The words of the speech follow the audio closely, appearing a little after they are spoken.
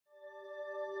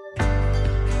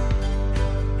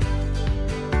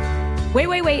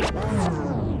Wait.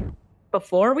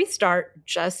 Before we start,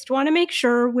 just want to make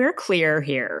sure we're clear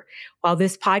here. While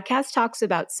this podcast talks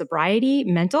about sobriety,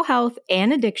 mental health,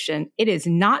 and addiction, it is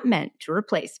not meant to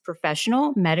replace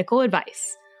professional medical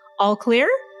advice. All clear?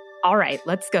 All right,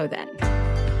 let's go then.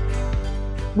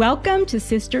 Welcome to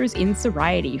Sisters in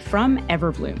Sobriety from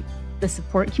Everbloom, the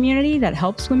support community that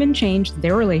helps women change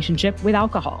their relationship with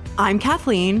alcohol. I'm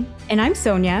Kathleen. And I'm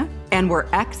Sonia. And we're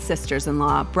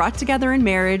ex-sisters-in-law, brought together in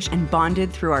marriage and bonded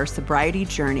through our sobriety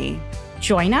journey.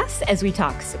 Join us as we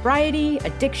talk sobriety,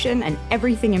 addiction, and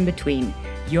everything in between.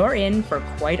 You're in for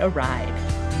quite a ride.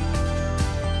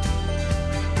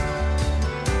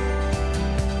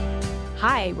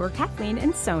 Hi, we're Kathleen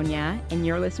and Sonia, and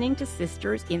you're listening to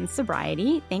Sisters in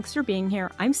Sobriety. Thanks for being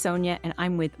here. I'm Sonia, and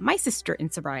I'm with my sister in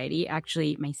sobriety,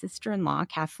 actually my sister-in-law,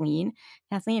 Kathleen.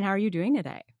 Kathleen, how are you doing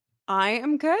today? I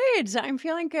am good. I'm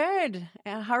feeling good.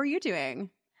 How are you doing?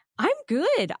 I'm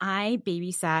good. I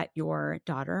babysat your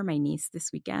daughter, my niece,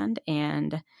 this weekend,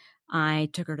 and I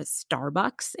took her to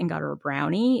Starbucks and got her a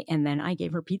brownie, and then I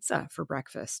gave her pizza for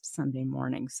breakfast Sunday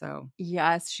morning. So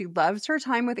yes, she loves her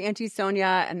time with Auntie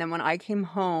Sonia. And then when I came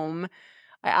home,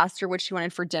 I asked her what she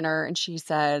wanted for dinner, and she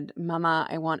said, "Mama,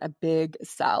 I want a big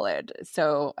salad."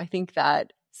 So I think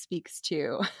that speaks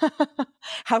to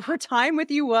how her time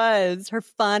with you was, her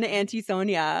fun Auntie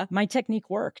Sonia. My technique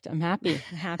worked. I'm happy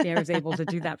I was able to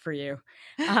do that for you.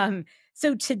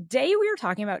 So today we are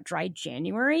talking about dry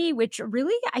January, which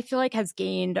really I feel like has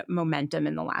gained momentum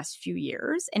in the last few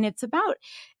years. And it's about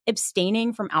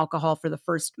abstaining from alcohol for the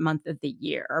first month of the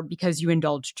year because you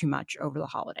indulge too much over the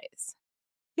holidays.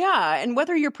 Yeah. And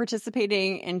whether you're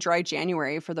participating in dry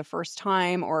January for the first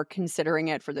time or considering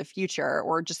it for the future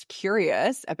or just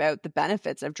curious about the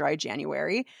benefits of dry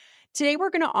January, today we're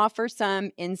going to offer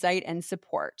some insight and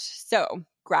support. So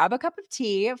grab a cup of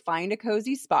tea, find a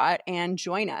cozy spot, and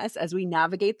join us as we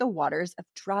navigate the waters of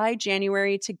dry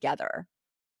January together.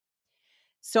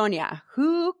 Sonia,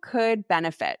 who could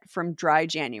benefit from dry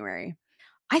January?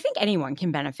 I think anyone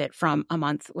can benefit from a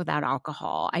month without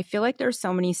alcohol. I feel like there's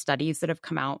so many studies that have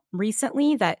come out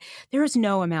recently that there is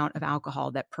no amount of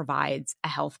alcohol that provides a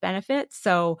health benefit.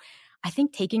 So I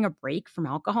think taking a break from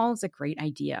alcohol is a great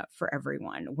idea for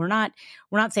everyone. We're not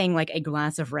saying like a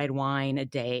glass of red wine a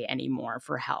day anymore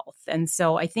for health. And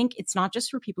so I think it's not just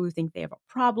for people who think they have a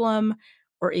problem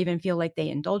or even feel like they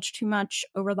indulge too much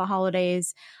over the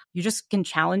holidays. You just can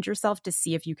challenge yourself to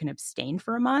see if you can abstain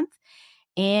for a month.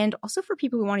 And also for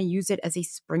people who want to use it as a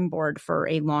springboard for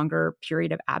a longer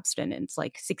period of abstinence,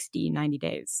 like 60, 90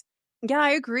 days. Yeah,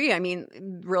 I agree. I mean,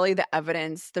 really the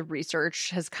evidence, the research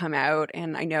has come out,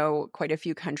 and I know quite a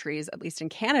few countries, at least in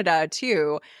Canada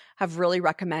too, have really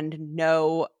recommended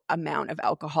no amount of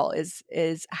alcohol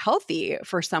is healthy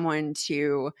for someone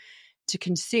to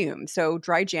consume. So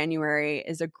dry January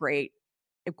is a great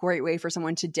way for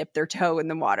someone to dip their toe in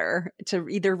the water to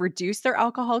either reduce their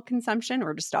alcohol consumption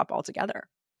or to stop altogether.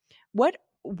 What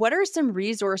are some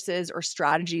resources or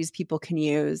strategies people can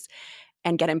use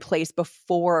and get in place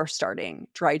before starting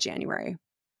dry January?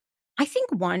 I think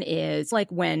one is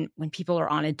like when people are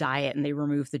on a diet and they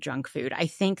remove the junk food. I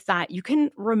think that you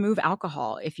can remove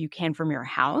alcohol if you can from your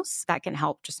house. That can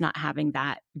help just not having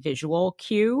that visual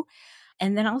cue.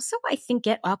 And then also, I think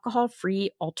get alcohol-free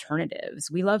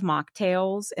alternatives. We love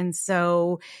mocktails. And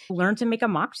so learn to make a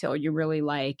mocktail you really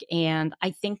like. And I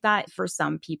think that for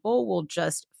some people will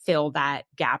just fill that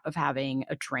gap of having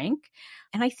a drink.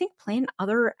 And I think plan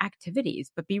other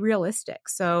activities, but be realistic.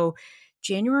 So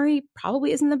January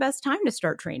probably isn't the best time to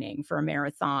start training for a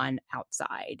marathon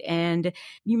outside. And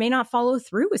you may not follow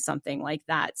through with something like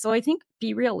that. So I think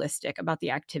be realistic about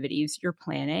the activities you're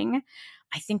planning.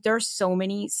 I think there are so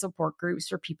many support groups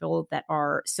for people that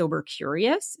are sober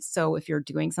curious. So if you're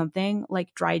doing something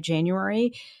like dry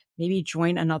January, maybe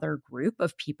join another group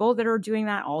of people that are doing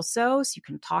that also. So you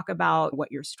can talk about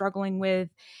what you're struggling with.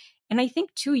 And I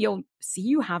think too, you'll see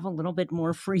you have a little bit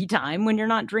more free time when you're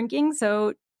not drinking.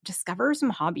 So discover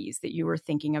some hobbies that you were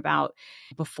thinking about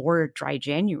before dry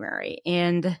January.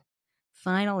 And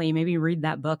finally, maybe read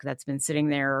that book that's been sitting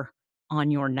there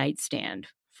on your nightstand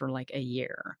for like a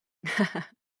year.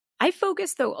 I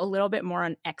focus, though, a little bit more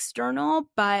on external,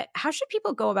 but how should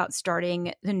people go about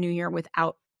starting the new year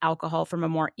without alcohol from a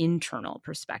more internal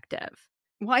perspective?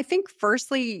 Well, I think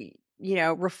firstly,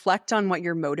 reflect on what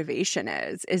your motivation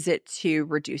is. Is it to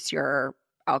reduce your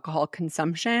alcohol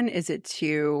consumption? Is it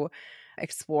to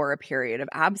explore a period of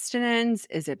abstinence?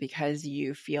 Is it because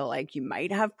you feel like you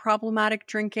might have problematic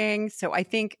drinking? So I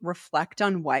think reflect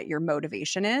on what your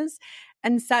motivation is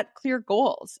and set clear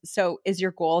goals. So is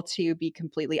your goal to be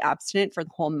completely abstinent for the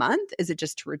whole month? Is it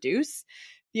just to reduce?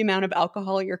 the amount of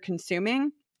alcohol you're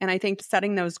consuming. And I think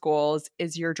setting those goals,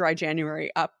 is your dry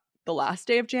January up the last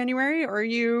day of January, or are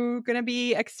you going to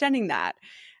be extending that?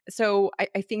 So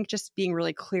I think just being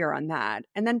really clear on that,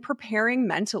 and then preparing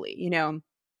mentally,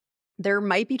 there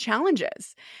might be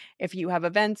challenges if you have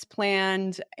events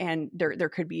planned, and there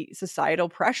could be societal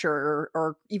pressure,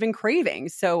 or even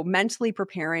cravings. So mentally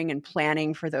preparing and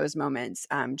planning for those moments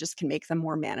just can make them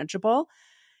more manageable.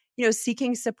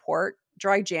 Seeking support.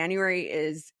 Dry January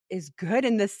is good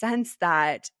in the sense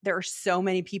that there are so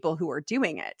many people who are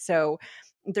doing it. So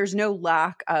there's no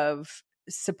lack of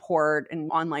support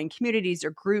and online communities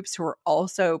or groups who are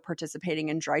also participating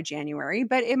in Dry January,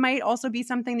 but it might also be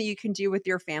something that you can do with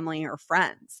your family or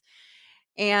friends.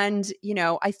 And,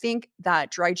 I think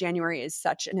that Dry January is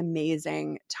such an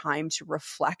amazing time to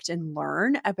reflect and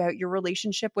learn about your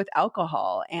relationship with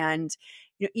alcohol. And,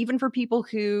 even for people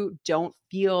who don't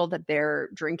feel that their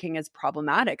drinking is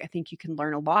problematic, I think you can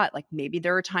learn a lot. Like, maybe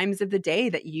there are times of the day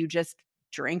that you just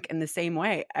drink in the same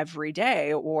way every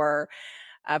day, or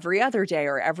every other day,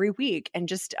 or every week. And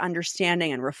just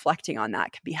understanding and reflecting on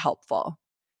that can be helpful.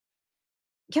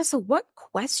 Yeah. So, what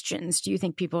questions do you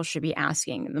think people should be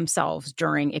asking themselves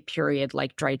during a period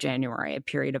like Dry January, a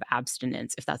period of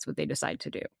abstinence, if that's what they decide to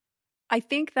do? I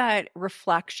think that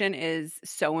reflection is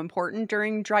so important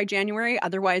during Dry January.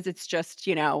 Otherwise, it's just,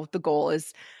 the goal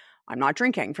is, I'm not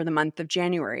drinking for the month of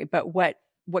January. But what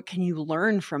can you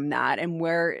learn from that, and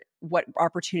what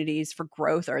opportunities for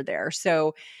growth are there?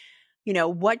 So,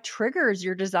 what triggers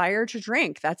your desire to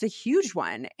drink? That's a huge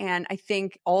one. And I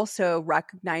think also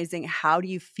recognizing, how do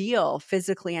you feel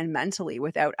physically and mentally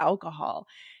without alcohol?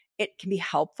 It can be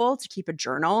helpful to keep a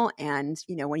journal, and,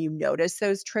 when you notice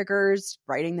those triggers,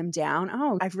 writing them down.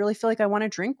 Oh, I really feel like I want to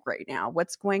drink right now.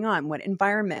 What's going on? What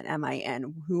environment am I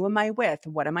in? Who am I with?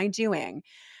 What am I doing?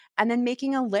 And then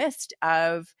making a list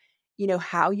of,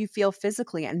 how you feel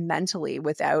physically and mentally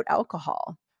without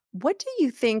alcohol. What do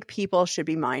you think people should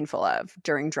be mindful of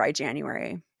during Dry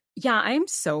January? Yeah, I'm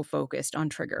so focused on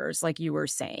triggers, like you were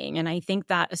saying. And I think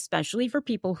that especially for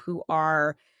people who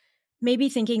are maybe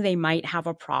thinking they might have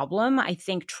a problem, I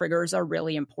think triggers are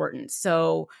really important.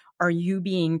 So, are you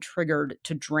being triggered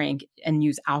to drink and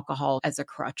use alcohol as a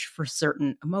crutch for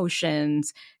certain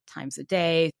emotions, times a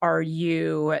day? Are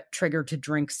you triggered to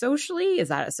drink socially? Is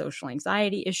that a social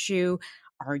anxiety issue?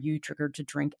 Are you triggered to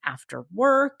drink after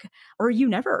work? Or are you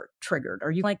never triggered?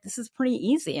 Are you like, this is pretty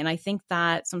easy? And I think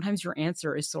that sometimes your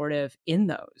answer is sort of in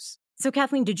those. So,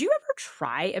 Kathleen, did you ever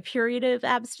try a period of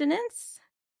abstinence?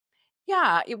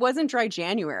 Yeah, it wasn't Dry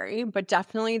January, but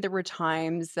definitely there were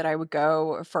times that I would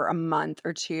go for a month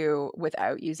or two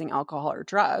without using alcohol or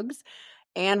drugs.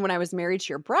 And when I was married to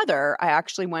your brother, I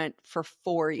actually went for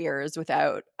 4 years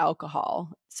without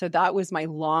alcohol. So that was my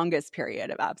longest period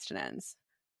of abstinence.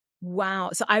 Wow.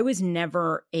 So I was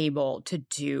never able to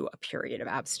do a period of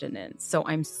abstinence. So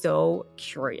I'm so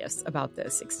curious about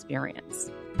this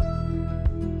experience.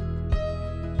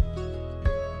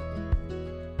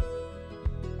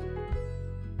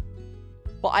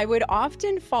 Well, I would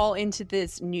often fall into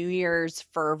this New Year's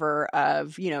fervor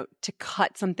of, to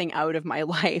cut something out of my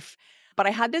life. But I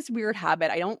had this weird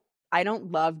habit. I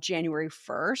don't love January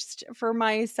 1st for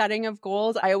my setting of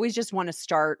goals. I always just want to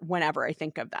start whenever I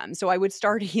think of them. So I would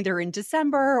start either in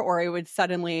December, or I would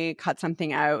suddenly cut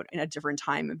something out in a different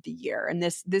time of the year. And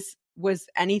this was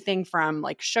anything from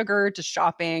like sugar to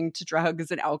shopping to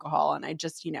drugs and alcohol. And I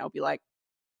just, be like,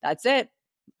 that's it.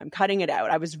 I'm cutting it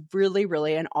out. I was really,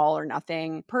 really an all or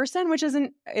nothing person, which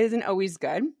isn't always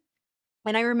good.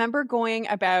 And I remember going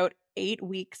about 8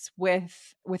 weeks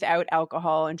without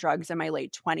alcohol and drugs in my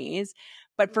late 20s.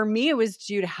 But for me, it was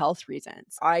due to health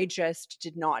reasons. I just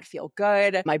did not feel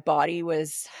good. My body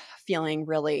was feeling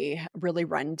really, really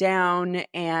run down,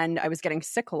 and I was getting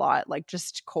sick a lot, like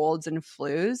just colds and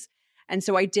flus. And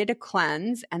so I did a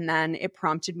cleanse, and then it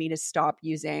prompted me to stop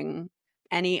using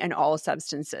any and all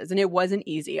substances. And it wasn't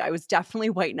easy. I was definitely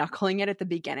white knuckling it at the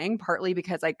beginning, partly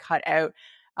because I cut out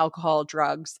alcohol,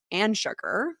 drugs, and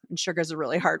sugar. And sugar is a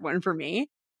really hard one for me.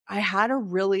 I had a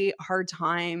really hard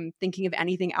time thinking of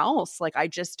anything else. Like, I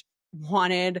just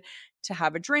wanted to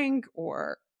have a drink,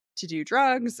 or to do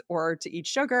drugs, or to eat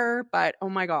sugar. But oh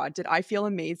my God, did I feel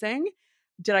amazing?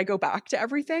 Did I go back to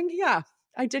everything? Yeah,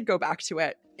 I did go back to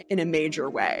it in a major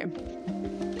way.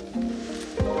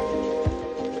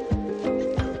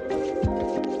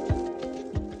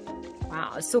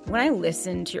 Wow. So when I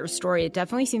listened to your story, it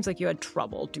definitely seems like you had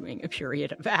trouble doing a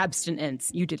period of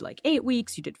abstinence. You did like 8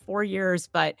 weeks, you did 4 years,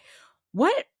 but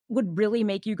what would really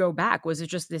make you go back? Was it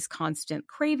just this constant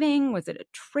craving? Was it a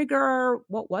trigger?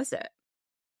 What was it?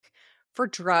 For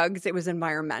drugs, it was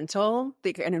environmental,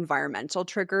 like an environmental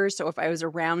trigger. So if I was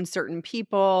around certain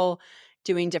people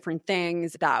doing different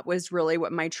things, that was really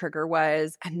what my trigger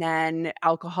was. And then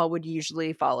alcohol would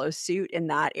usually follow suit in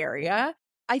that area.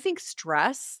 I think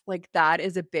stress, like that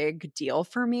is a big deal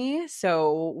for me.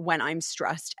 So when I'm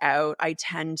stressed out, I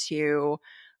tend to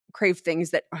crave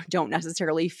things that don't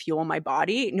necessarily fuel my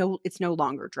body. No, it's no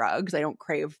longer drugs. I don't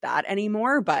crave that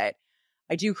anymore, but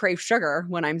I do crave sugar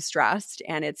when I'm stressed,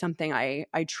 and it's something I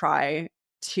try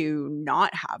to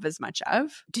not have as much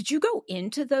of. Did you go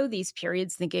into though these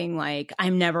periods thinking like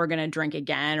I'm never going to drink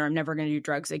again or I'm never going to do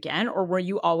drugs again, or were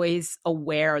you always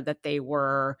aware that they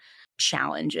were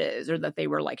challenges or that they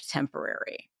were like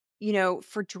temporary?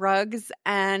 For drugs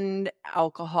and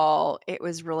alcohol, it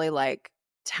was really like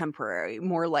temporary,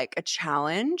 more like a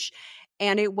challenge.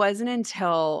 And it wasn't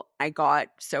until I got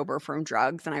sober from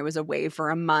drugs and I was away for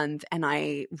a month and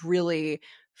I really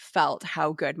felt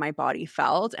how good my body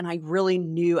felt. And I really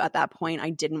knew at that point I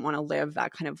didn't want to live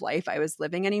that kind of life I was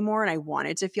living anymore. And I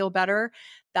wanted to feel better.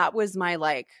 That was my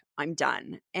like, I'm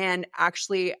done. And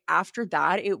actually, after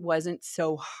that, it wasn't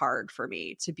so hard for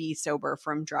me to be sober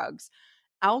from drugs.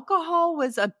 Alcohol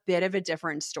was a bit of a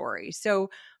different story.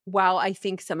 So while I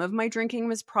think some of my drinking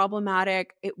was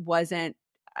problematic, it wasn't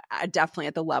definitely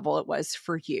at the level it was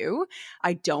for you.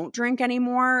 I don't drink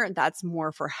anymore. That's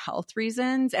more for health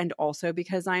reasons and also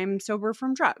because I'm sober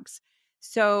from drugs.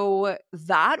 So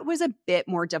that was a bit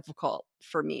more difficult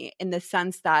for me in the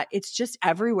sense that it's just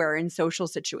everywhere in social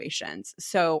situations.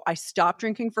 So I stopped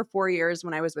drinking for 4 years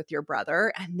when I was with your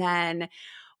brother. And then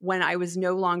when I was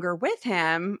no longer with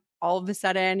him, all of a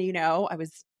sudden, I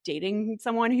was dating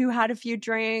someone who had a few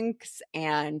drinks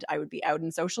and I would be out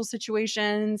in social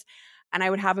situations and I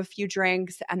would have a few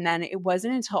drinks. And then it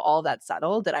wasn't until all that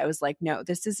settled that I was like, no,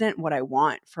 this isn't what I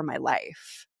want for my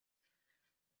life.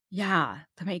 Yeah,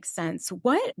 that makes sense.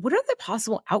 What are the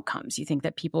possible outcomes you think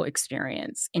that people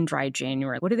experience in dry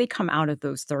January? What do they come out of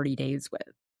those 30 days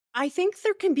with? I think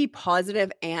there can be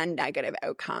positive and negative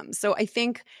outcomes. So I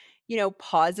think,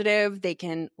 positive, they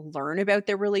can learn about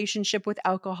their relationship with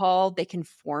alcohol, they can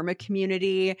form a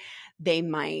community, they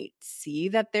might see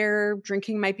that their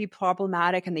drinking might be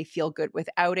problematic and they feel good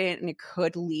without it, and it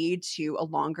could lead to a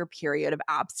longer period of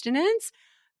abstinence.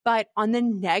 But on the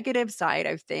negative side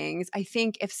of things, I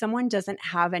think if someone doesn't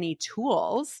have any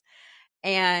tools,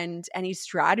 and any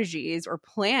strategies or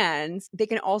plans, they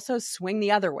can also swing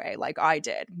the other way, like I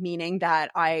did, meaning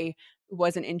that I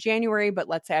wasn't in January, but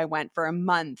let's say I went for a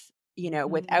month, Mhm.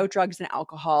 without drugs and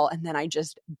alcohol, and then I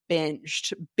just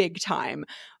binged big time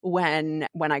when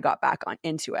I got back on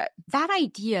into it. That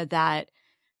idea that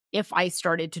if I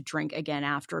started to drink again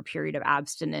after a period of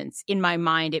abstinence, in my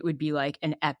mind, it would be like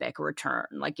an epic return.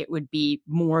 Like it would be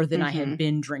more than I had Mhm.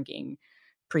 been drinking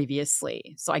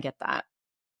previously. So I get that.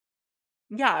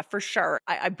 Yeah, for sure.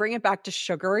 I bring it back to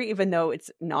sugar, even though it's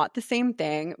not the same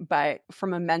thing. But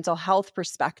from a mental health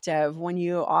perspective, when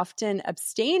you often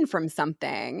abstain from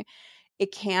something,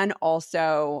 it can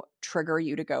also trigger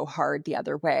you to go hard the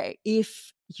other way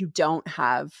if you don't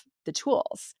have the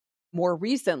tools. More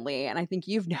recently, and I think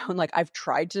you've known, like I've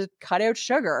tried to cut out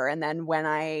sugar. And then when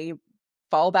I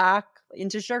fall back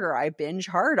into sugar, I binge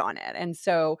hard on it. And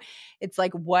so it's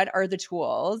like, what are the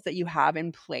tools that you have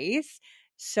in place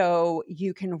so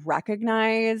you can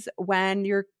recognize when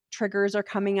your triggers are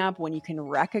coming up, when you can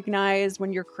recognize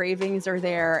when your cravings are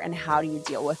there, and how do you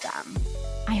deal with them?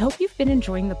 I hope you've been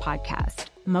enjoying the podcast.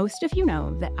 Most of you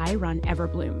know that I run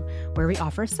Everbloom, where we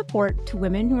offer support to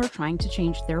women who are trying to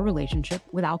change their relationship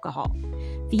with alcohol.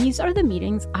 These are the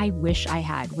meetings I wish I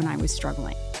had when I was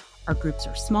struggling. Our groups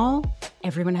are small,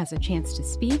 everyone has a chance to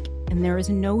speak, and there is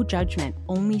no judgment,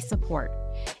 only support.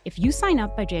 If you sign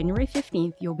up by January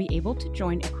 15th, you'll be able to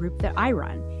join a group that I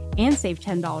run and save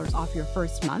 $10 off your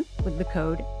first month with the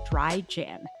code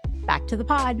DRYJAN. Back to the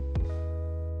pod.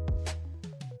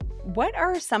 What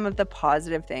are some of the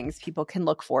positive things people can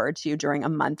look forward to during a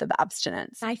month of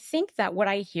abstinence? I think that what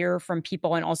I hear from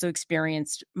people and also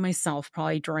experienced myself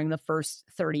probably during the first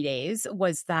 30 days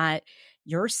was that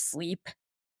your sleep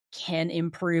can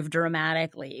improve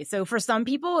dramatically. So for some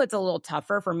people, it's a little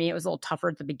tougher. For me, it was a little tougher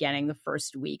at the beginning, the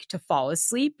first week, to fall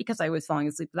asleep because I was falling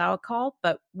asleep with alcohol.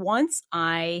 But once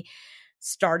I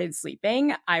started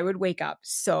sleeping, I would wake up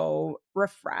so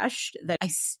refreshed that I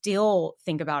still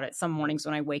think about it some mornings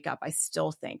when I wake up. I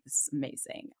still think this is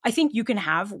amazing. I think you can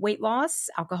have weight loss.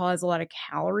 Alcohol has a lot of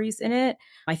calories in it.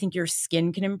 I think your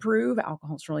skin can improve.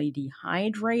 Alcohol is really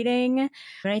dehydrating.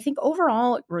 And I think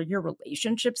overall, your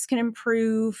relationships can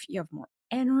improve. You have more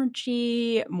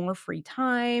energy, more free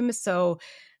time. So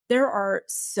there are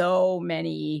so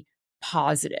many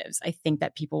positives I think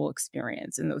that people will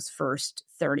experience in those first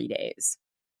 30 days.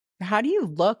 How do you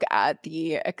look at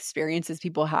the experiences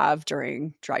people have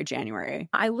during dry January?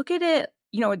 I look at it,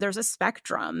 there's a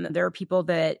spectrum. There are people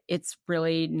that it's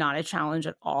really not a challenge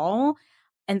at all.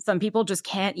 And some people just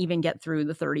can't even get through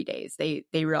the 30 days. They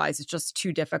realize it's just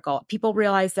too difficult. People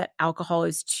realize that alcohol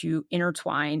is too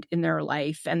intertwined in their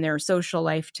life and their social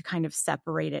life to kind of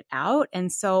separate it out.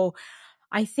 And so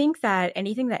I think that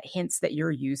anything that hints that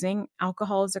you're using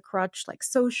alcohol as a crutch, like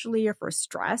socially or for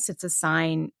stress, it's a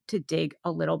sign to dig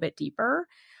a little bit deeper.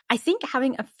 I think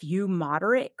having a few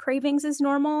moderate cravings is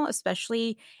normal,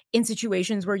 especially in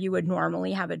situations where you would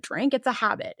normally have a drink. It's a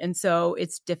habit. And so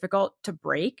it's difficult to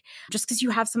break just because you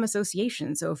have some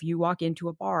association. So if you walk into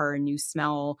a bar and you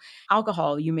smell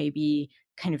alcohol, you may be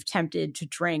kind of tempted to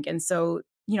drink. And so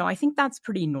I think that's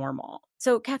pretty normal.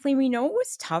 So, Kathleen, we know it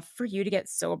was tough for you to get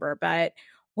sober, but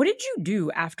what did you do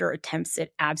after attempts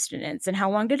at abstinence? And how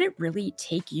long did it really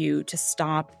take you to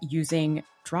stop using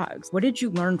drugs? What did you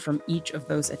learn from each of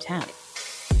those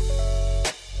attempts?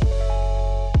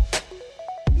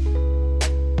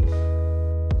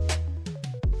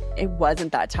 It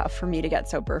wasn't that tough for me to get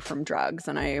sober from drugs.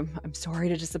 And I'm sorry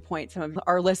to disappoint some of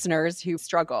our listeners who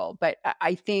struggle. But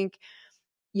I think,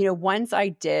 once I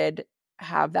did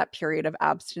have that period of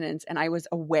abstinence and I was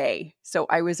away. So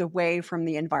I was away from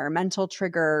the environmental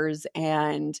triggers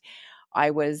and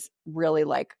I was really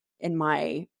like in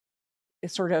my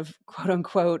sort of quote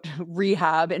unquote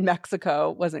rehab in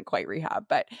Mexico. Wasn't quite rehab,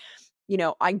 but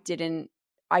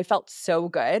I felt so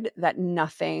good that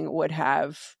nothing would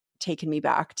have taken me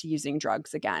back to using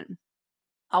drugs again.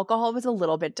 Alcohol was a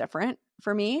little bit different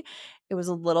for me. It was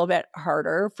a little bit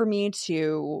harder for me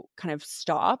to kind of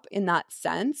stop in that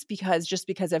sense because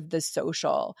of the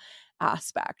social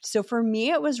aspect. So for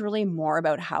me, it was really more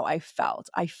about how I felt.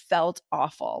 I felt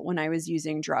awful when I was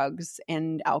using drugs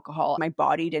and alcohol. My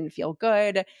body didn't feel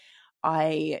good.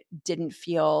 I didn't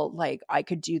feel like I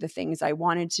could do the things I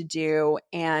wanted to do.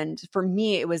 And for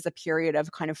me, it was a period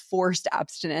of kind of forced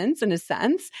abstinence in a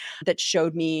sense that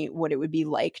showed me what it would be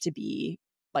like to be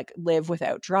like live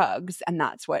without drugs. And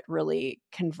that's what really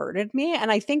converted me. And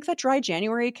I think that dry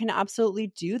January can absolutely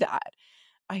do that.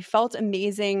 I felt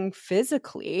amazing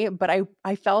physically, but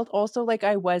I felt also like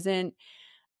I wasn't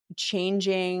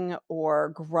changing or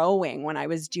growing when I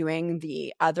was doing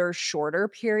the other shorter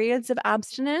periods of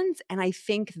abstinence. And I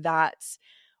think that's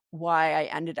why I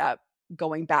ended up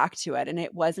going back to it. And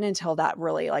it wasn't until that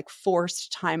really like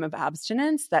forced time of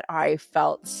abstinence that I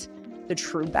felt the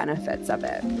true benefits of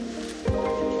it.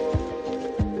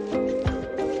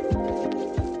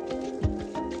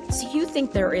 So you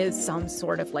think there is some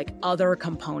sort of like other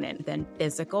component than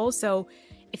physical? So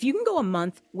if you can go a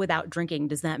month without drinking,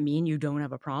 does that mean you don't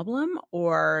have a problem?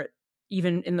 Or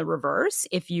even in the reverse,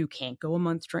 if you can't go a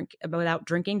month without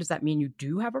drinking, does that mean you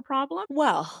do have a problem?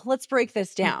 Well, let's break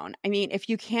this down. I mean, if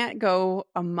you can't go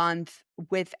a month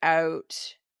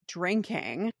without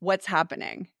drinking, what's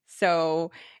happening?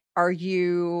 So are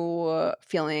you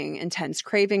feeling intense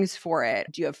cravings for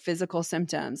it? Do you have physical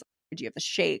symptoms? Do you have the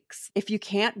shakes? If you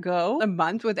can't go a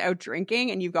month without drinking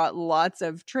and you've got lots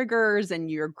of triggers and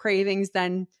your cravings,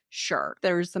 then sure,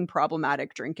 there's some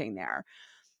problematic drinking there.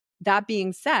 That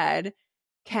being said,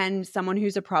 can someone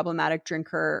who's a problematic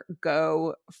drinker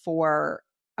go for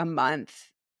a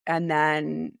month and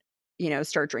then,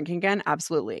 start drinking again?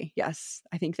 Absolutely. Yes,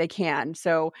 I think they can.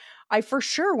 So I for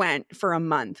sure went for a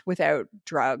month without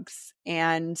drugs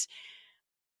and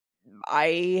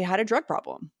I had a drug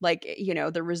problem. Like,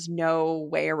 there was no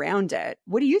way around it.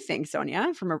 What do you think,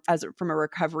 Sonia, from a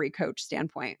recovery coach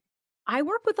standpoint? I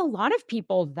work with a lot of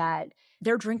people that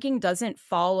their drinking doesn't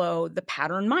follow the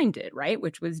pattern mine did, right?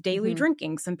 Which was daily Mm-hmm.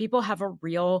 drinking. Some people have a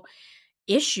real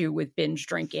issue with binge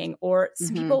drinking, or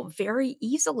some Mm-hmm. people very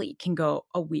easily can go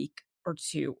a week or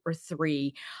two or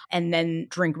three and then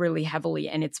drink really heavily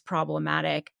and it's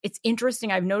problematic. It's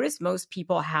interesting. I've noticed most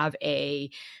people have a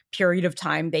period of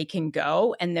time they can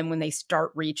go. And then when they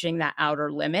start reaching that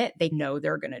outer limit, they know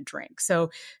they're going to drink. So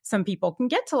some people can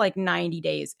get to like 90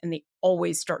 days and they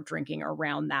always start drinking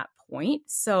around that point.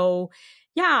 So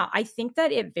yeah, I think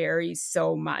that it varies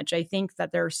so much. I think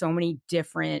that there are so many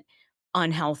different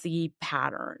unhealthy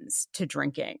patterns to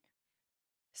drinking.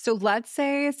 So let's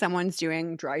say someone's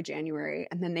doing dry January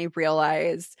and then they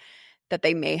realize that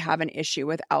they may have an issue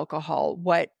with alcohol.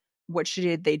 What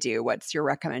should they do? What's your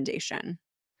recommendation?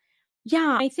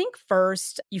 Yeah, I think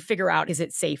first you figure out, is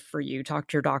it safe for you? Talk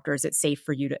to your doctor. Is it safe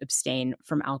for you to abstain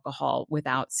from alcohol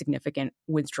without significant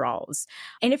withdrawals?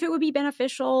 And if it would be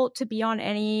beneficial to be on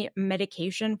any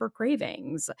medication for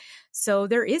cravings. So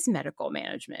there is medical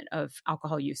management of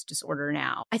alcohol use disorder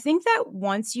now. I think that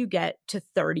once you get to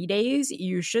 30 days,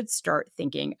 you should start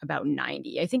thinking about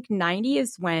 90. I think 90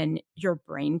 is when your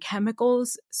brain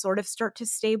chemicals sort of start to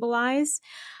stabilize.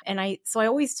 So I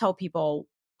always tell people,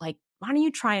 like, why don't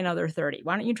you try another 30?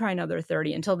 Why don't you try another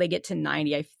 30 until they get to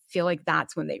 90? I feel like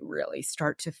that's when they really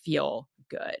start to feel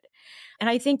good. And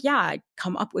I think, yeah,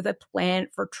 come up with a plan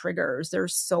for triggers.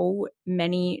 There's so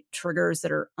many triggers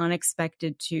that are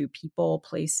unexpected to people,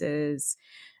 places,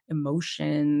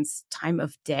 emotions, time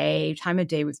of day. Time of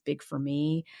day was big for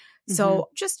me. Mhm. So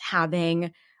just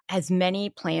having as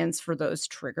many plans for those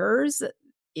triggers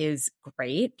is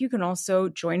great. You can also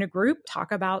join a group,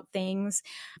 talk about things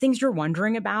you're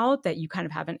wondering about that you kind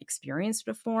of haven't experienced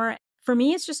before. For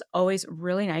me, it's just always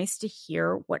really nice to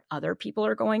hear what other people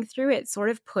are going through. It sort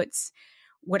of puts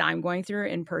what I'm going through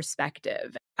in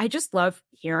perspective. I just love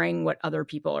hearing what other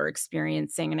people are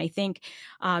experiencing. And I think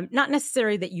not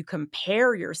necessarily that you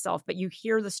compare yourself, but you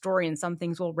hear the story and some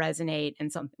things will resonate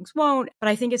and some things won't. But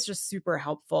I think it's just super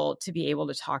helpful to be able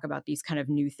to talk about these kind of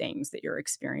new things that you're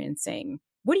experiencing.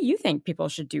 What do you think people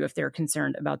should do if they're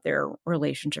concerned about their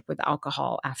relationship with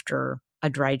alcohol after a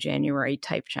dry January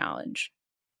type challenge?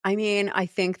 I mean, I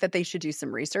think that they should do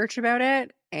some research about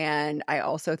it. And I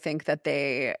also think that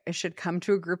they should come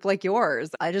to a group like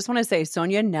yours. I just want to say,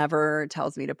 Sonia never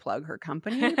tells me to plug her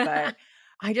company, but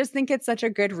I just think it's such a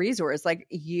good resource. Like,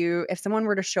 if someone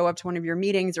were to show up to one of your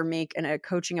meetings or make a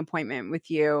coaching appointment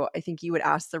with you, I think you would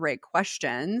ask the right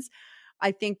questions.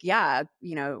 I think, yeah,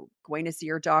 going to see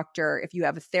your doctor, if you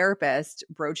have a therapist,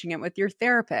 broaching it with your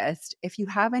therapist. If you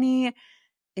have any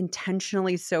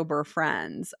intentionally sober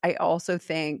friends, I also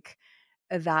think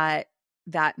that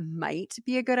that might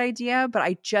be a good idea, but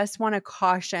I just want to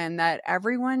caution that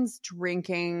everyone's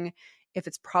drinking, if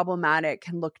it's problematic,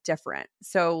 can look different.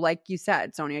 So, like you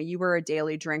said, Sonia, you were a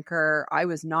daily drinker. I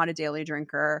was not a daily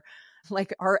drinker.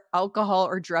 Like, our alcohol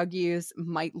or drug use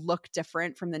might look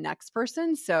different from the next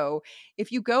person. So,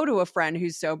 if you go to a friend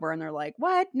who's sober and they're like,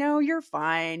 "What? No, you're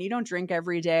fine. You don't drink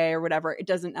every day," or whatever, it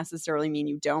doesn't necessarily mean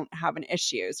you don't have an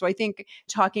issue. So, I think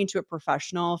talking to a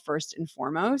professional first and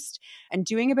foremost, and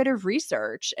doing a bit of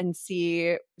research and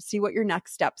see what your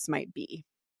next steps might be.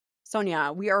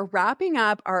 Sonia, we are wrapping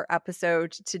up our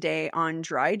episode today on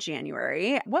dry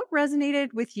January. What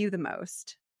resonated with you the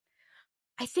most?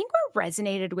 I think what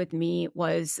resonated with me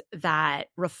was that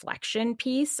reflection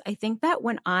piece. I think that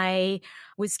when I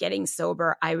was getting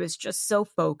sober, I was just so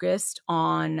focused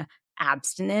on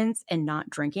abstinence and not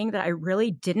drinking that I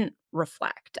really didn't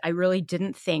reflect. I really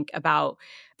didn't think about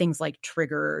things like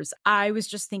triggers. I was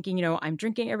just thinking, I'm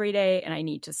drinking every day and I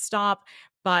need to stop.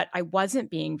 But I wasn't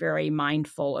being very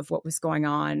mindful of what was going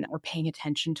on or paying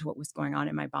attention to what was going on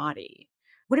in my body.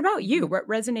 What about you? Mhm. What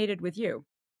resonated with you?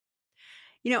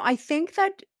 I think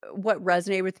that what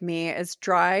resonated with me is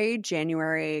dry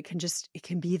January it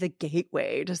can be the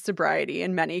gateway to sobriety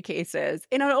in many cases.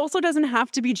 And it also doesn't have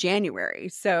to be January.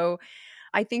 So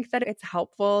I think that it's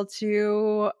helpful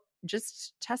to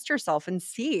just test yourself and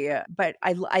see. But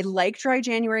I like dry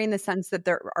January in the sense that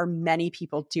there are many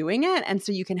people doing it. And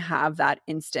so you can have that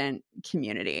instant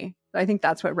community. I think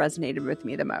that's what resonated with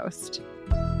me the most.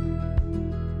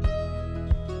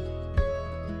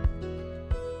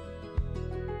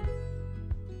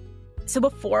 So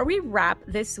before we wrap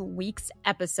this week's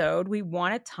episode, we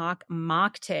want to talk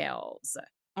mocktails.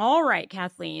 All right,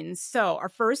 Kathleen. So our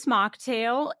first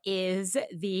mocktail is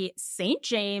the St.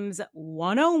 James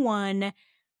 101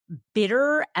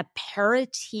 Bitter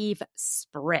Aperitif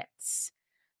Spritz.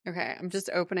 Okay, I'm just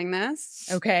opening this.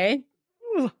 Okay.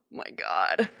 Oh my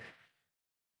God.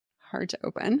 Hard to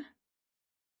open.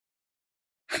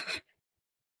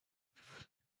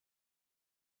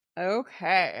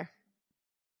 Okay.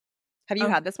 Have you Oh,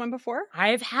 had this one before?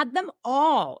 I've had them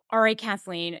all. All right,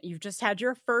 Kathleen, you've just had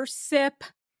your first sip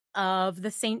of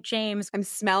the St. James. I'm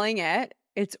smelling it.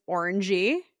 It's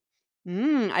orangey.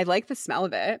 I like the smell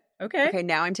of it. Okay. Okay,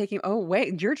 now I'm taking. Oh,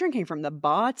 wait, you're drinking from the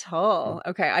bottle.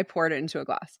 Okay, I poured it into a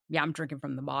glass. Yeah, I'm drinking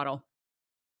from the bottle.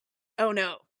 Oh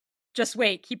no. Just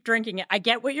wait, keep drinking it. I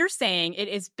get what you're saying. It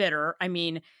is bitter. I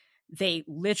mean, they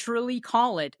literally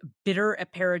call it bitter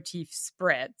aperitif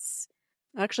spritz.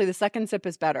 Actually, the second sip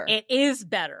is better. It is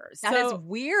better. That is So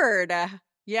weird.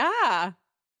 Yeah.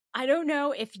 I don't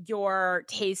know if your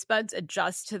taste buds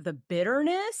adjust to the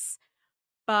bitterness,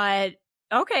 but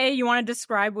okay, you want to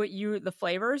describe the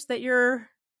flavors that you're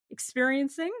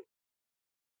experiencing?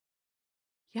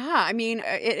 Yeah, I mean,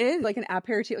 it is like an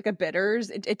aperitif, like a bitters.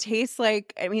 It tastes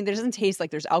like, I mean, it doesn't taste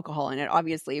like there's alcohol in it,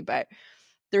 obviously, but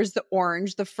there's the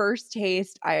orange. The first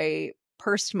taste, I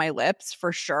pursed my lips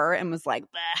for sure and was like,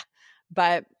 "Bleh."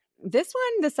 But this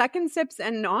one, the second sips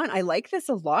and on, I like this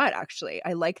a lot, actually.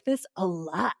 I like this a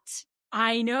lot.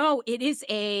 I know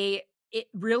it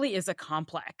really is a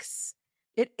complex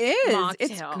It is.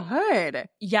 It's mocktail. good.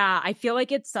 Yeah, I feel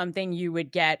like it's something you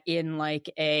would get in like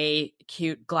a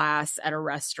cute glass at a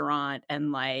restaurant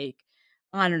and like,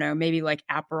 I don't know, maybe like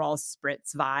Aperol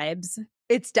Spritz vibes.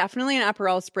 It's definitely an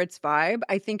Aperol Spritz vibe.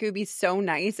 I think it would be so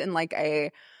nice in like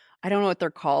a, I don't know what they're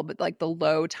called, but like the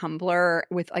low tumbler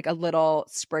with like a little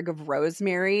sprig of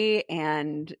rosemary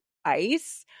and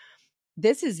ice.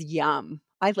 This is yum.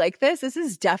 I like this. This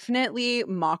is definitely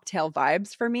mocktail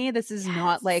vibes for me. This is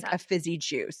not Yes. like a fizzy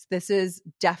juice. This is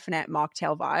definite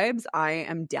mocktail vibes. I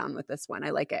am down with this one. I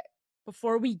like it.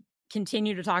 Before we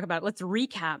continue to talk about it, let's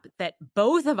recap that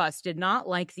both of us did not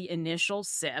like the initial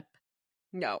sip,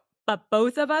 No. but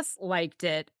both of us liked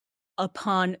it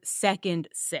upon second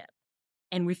sip.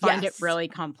 And we find it Yes. really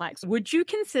complex. Would you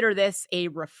consider this a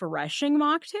refreshing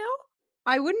mocktail?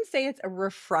 I wouldn't say it's a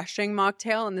refreshing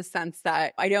mocktail in the sense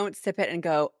that I don't sip it and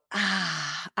go,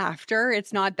 after.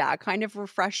 It's not that kind of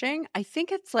refreshing. I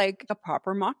think it's like a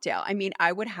proper mocktail. I mean,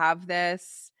 I would have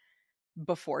this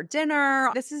before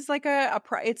dinner. This is like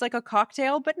it's like a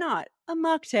cocktail, but not a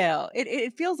mocktail.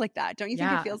 It feels like that. Don't you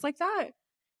think it Yeah. feels like that?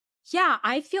 Yeah,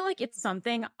 I feel like it's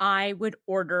something I would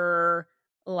order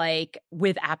like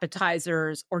with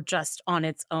appetizers or just on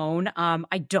its own.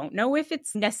 I don't know if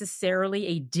it's necessarily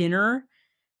a dinner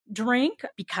drink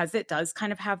because it does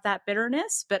kind of have that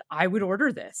bitterness, but I would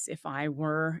order this if I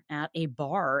were at a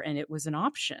bar and it was an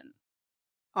option.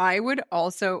 I would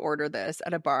also order this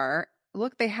at a bar.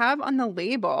 Look, they have on the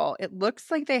label, it looks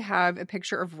like they have a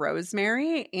picture of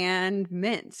rosemary and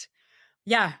mint.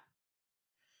 Yeah,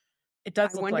 it I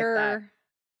does look like that. wonder,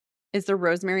 is there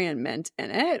rosemary and mint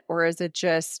in it, or is it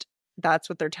just that's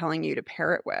what they're telling you to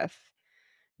pair it with?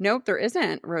 Nope, there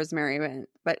isn't rosemary mint,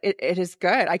 but it is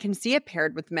good. I can see it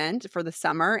paired with mint for the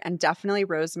summer and definitely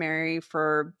rosemary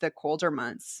for the colder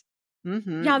months. Yeah,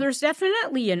 Mm-hmm. there's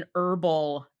definitely an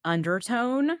herbal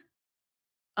undertone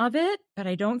of it, but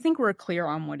I don't think we're clear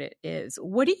on what it is.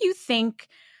 What do you think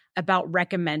about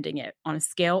recommending it on a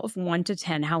scale of 1 to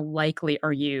 10? How likely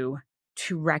are you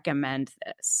to recommend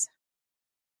this?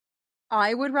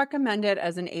 I would recommend it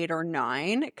as an 8 or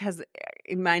 9 because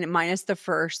minus the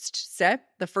first sip.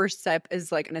 The first sip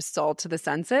is like an assault to the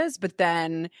senses, but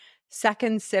then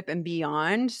second sip and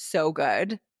beyond, so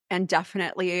good and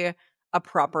definitely a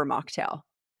proper mocktail.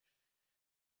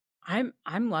 I'm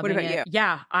What loving about it. you?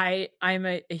 Yeah, I'm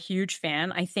a huge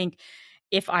fan. I think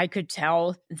if I could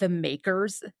tell the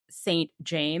makers, St.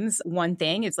 James, one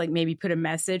thing, it's like maybe put a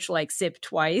message like sip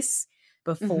twice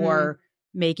Mhm. before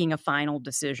making a final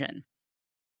decision.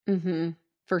 Mhm.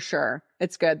 For sure.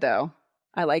 It's good though.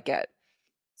 I like it.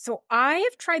 So I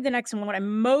have tried the next one. What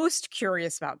I'm most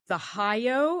curious about, the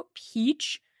Hayo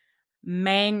Peach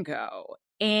Mango.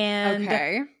 And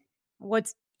Okay.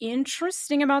 what's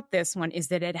interesting about this one is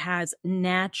that it has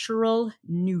natural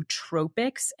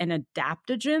nootropics and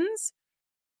adaptogens.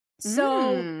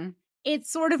 So Mm.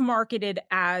 it's sort of marketed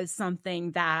as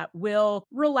something that will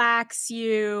relax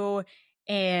you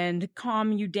and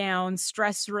calm you down,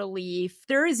 stress relief.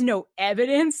 There is no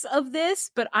evidence of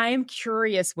this, but I am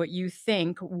curious what you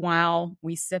think while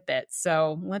we sip it.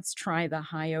 So let's try the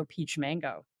Hayo Peach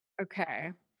Mango.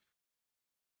 Okay.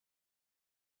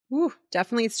 Ooh,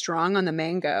 definitely strong on the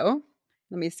mango.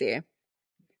 Let me see.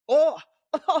 Oh,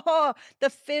 oh, the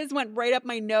fizz went right up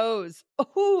my nose.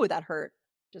 Oh, that hurt.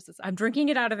 Just a sec. I'm drinking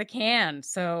it out of the can,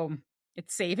 so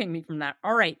it's saving me from that.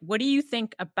 All right. What do you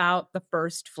think about the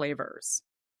first flavors?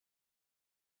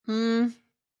 Hmm.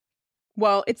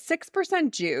 Well, it's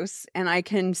 6% juice, and I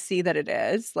can see that it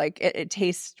is. Like it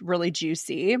tastes really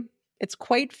juicy. It's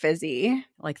quite fizzy.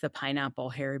 Like the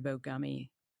pineapple Haribo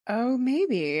gummy. Oh,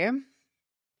 maybe.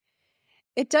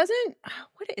 It doesn't.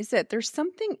 What is it? There's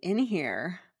something in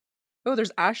here. Oh,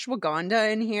 there's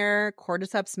ashwagandha in here,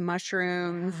 cordyceps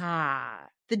mushrooms. Yeah.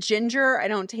 The ginger, I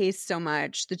don't taste so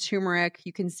much. The turmeric,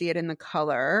 you can see it in the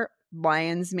color.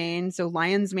 Lion's mane. So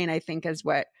lion's mane, I think, is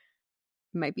what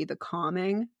might be the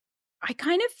calming. I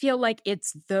kind of feel like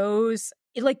it's those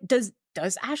like does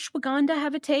ashwagandha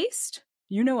have a taste?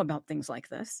 You know about things like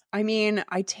this. I mean,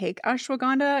 I take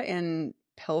ashwagandha in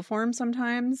pill form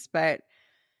sometimes, but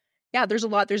yeah, there's a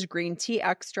lot. There's green tea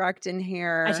extract in I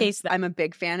here. taste that. I'm a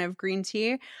big fan of green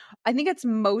tea. I think it's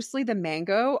mostly the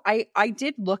mango. I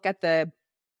did look at the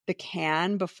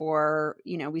can before,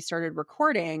 we started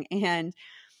recording, and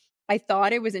I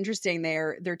thought it was interesting.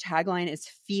 Their tagline is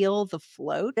 "Feel the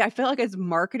float." I feel like it's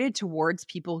marketed towards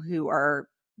people who are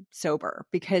sober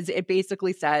because it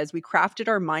basically says we crafted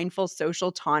our mindful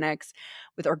social tonics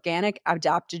with organic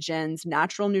adaptogens,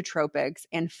 natural nootropics,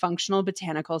 and functional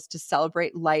botanicals to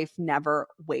celebrate life never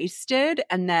wasted.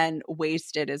 And then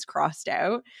wasted is crossed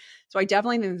out. So I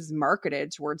definitely think this is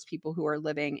marketed towards people who are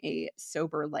living a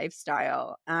sober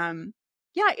lifestyle.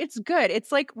 Yeah, it's good.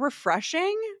 It's like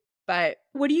refreshing, but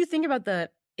what do you think about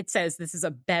it says this is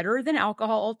a better than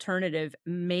alcohol alternative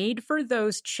made for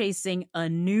those chasing a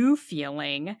new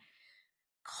feeling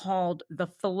called the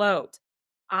float.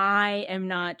 I am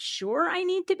not sure I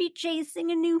need to be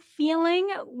chasing a new feeling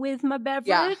with my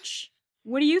beverage.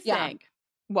 What do you think?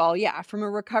 Well, yeah, from a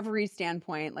recovery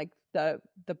standpoint, like the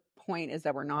point is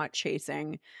that we're not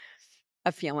chasing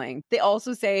a feeling. They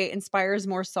also say inspires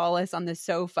more solace on the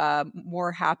sofa,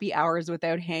 more happy hours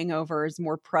without hangovers,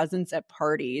 more presence at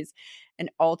parties, and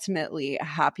ultimately a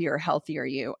happier, healthier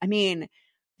you. I mean,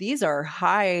 these are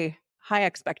high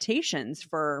expectations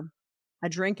for a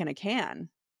drink in a can.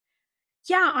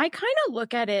 Yeah, I kind of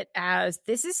look at it as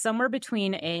this is somewhere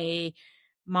between a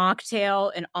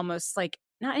mocktail and almost like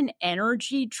not an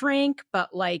energy drink,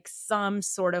 but like some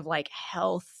sort of like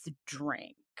health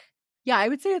drink. Yeah, I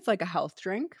would say it's like a health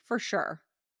drink for sure.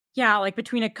 Yeah, like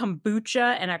between a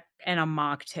kombucha and a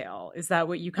mocktail. Is that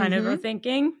what you kind of are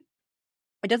thinking?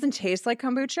 It doesn't taste like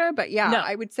kombucha, but yeah, No.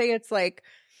 I would say it's like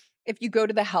if you go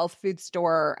to the health food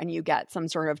store and you get some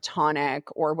sort of tonic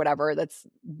or whatever that's,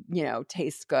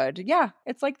 tastes good. Yeah,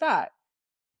 it's like that.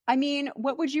 I mean,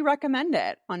 what would you recommend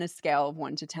it on a scale of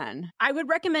 1 to 10? I would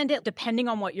recommend it depending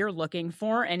on what you're looking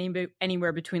for,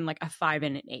 anywhere between like a 5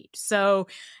 and an 8. So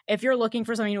if you're looking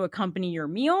for something to accompany your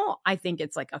meal, I think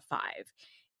it's like a 5.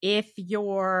 If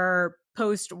you're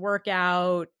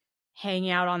post-workout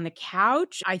hanging out on the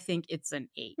couch, I think it's an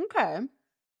 8. Okay.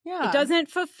 Yeah. It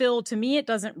doesn't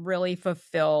really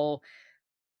fulfill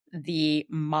the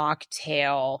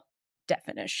mocktail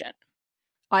definition.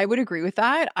 I would agree with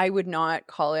that. I would not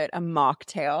call it a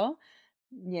mocktail.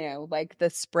 Like the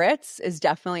spritz is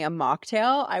definitely a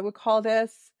mocktail. I would call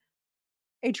this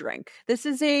a drink. This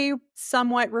is a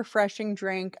somewhat refreshing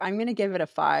drink. I'm going to give it a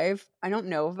 5. I don't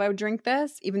know if I would drink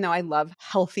this, even though I love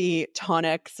healthy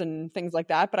tonics and things like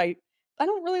that, but I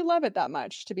don't really love it that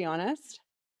much, to be honest.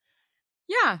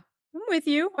 Yeah, I'm with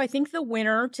you. I think the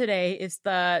winner today is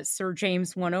the Sir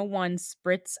James 101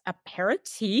 Spritz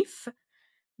Aperitif.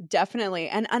 Definitely.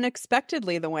 And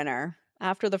unexpectedly the winner.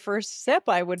 After the first sip,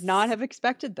 I would not have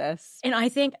expected this. And I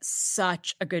think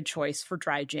such a good choice for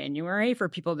dry January for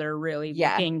people that are really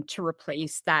looking to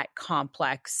replace that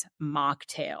complex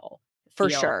mocktail. For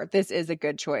sure. This is a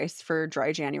good choice for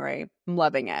dry January. I'm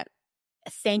loving it.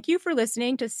 Thank you for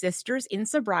listening to Sisters in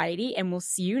Sobriety, and we'll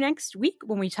see you next week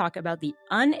when we talk about the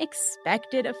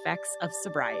unexpected effects of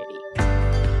sobriety.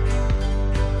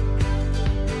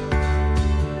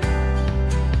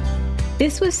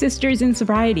 This was Sisters in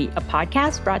Sobriety, a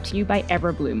podcast brought to you by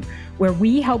Everbloom, where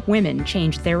we help women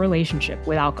change their relationship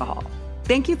with alcohol.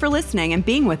 Thank you for listening and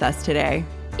being with us today.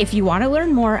 If you want to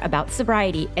learn more about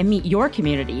sobriety and meet your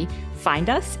community,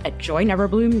 find us at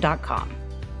joineverbloom.com.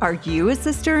 Are you a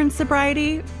sister in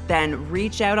sobriety? Then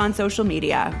reach out on social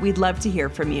media. We'd love to hear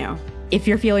from you. If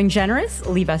you're feeling generous,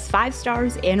 leave us 5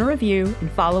 stars and a review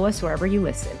and follow us wherever you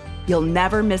listen. You'll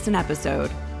never miss an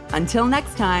episode. Until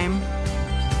next time.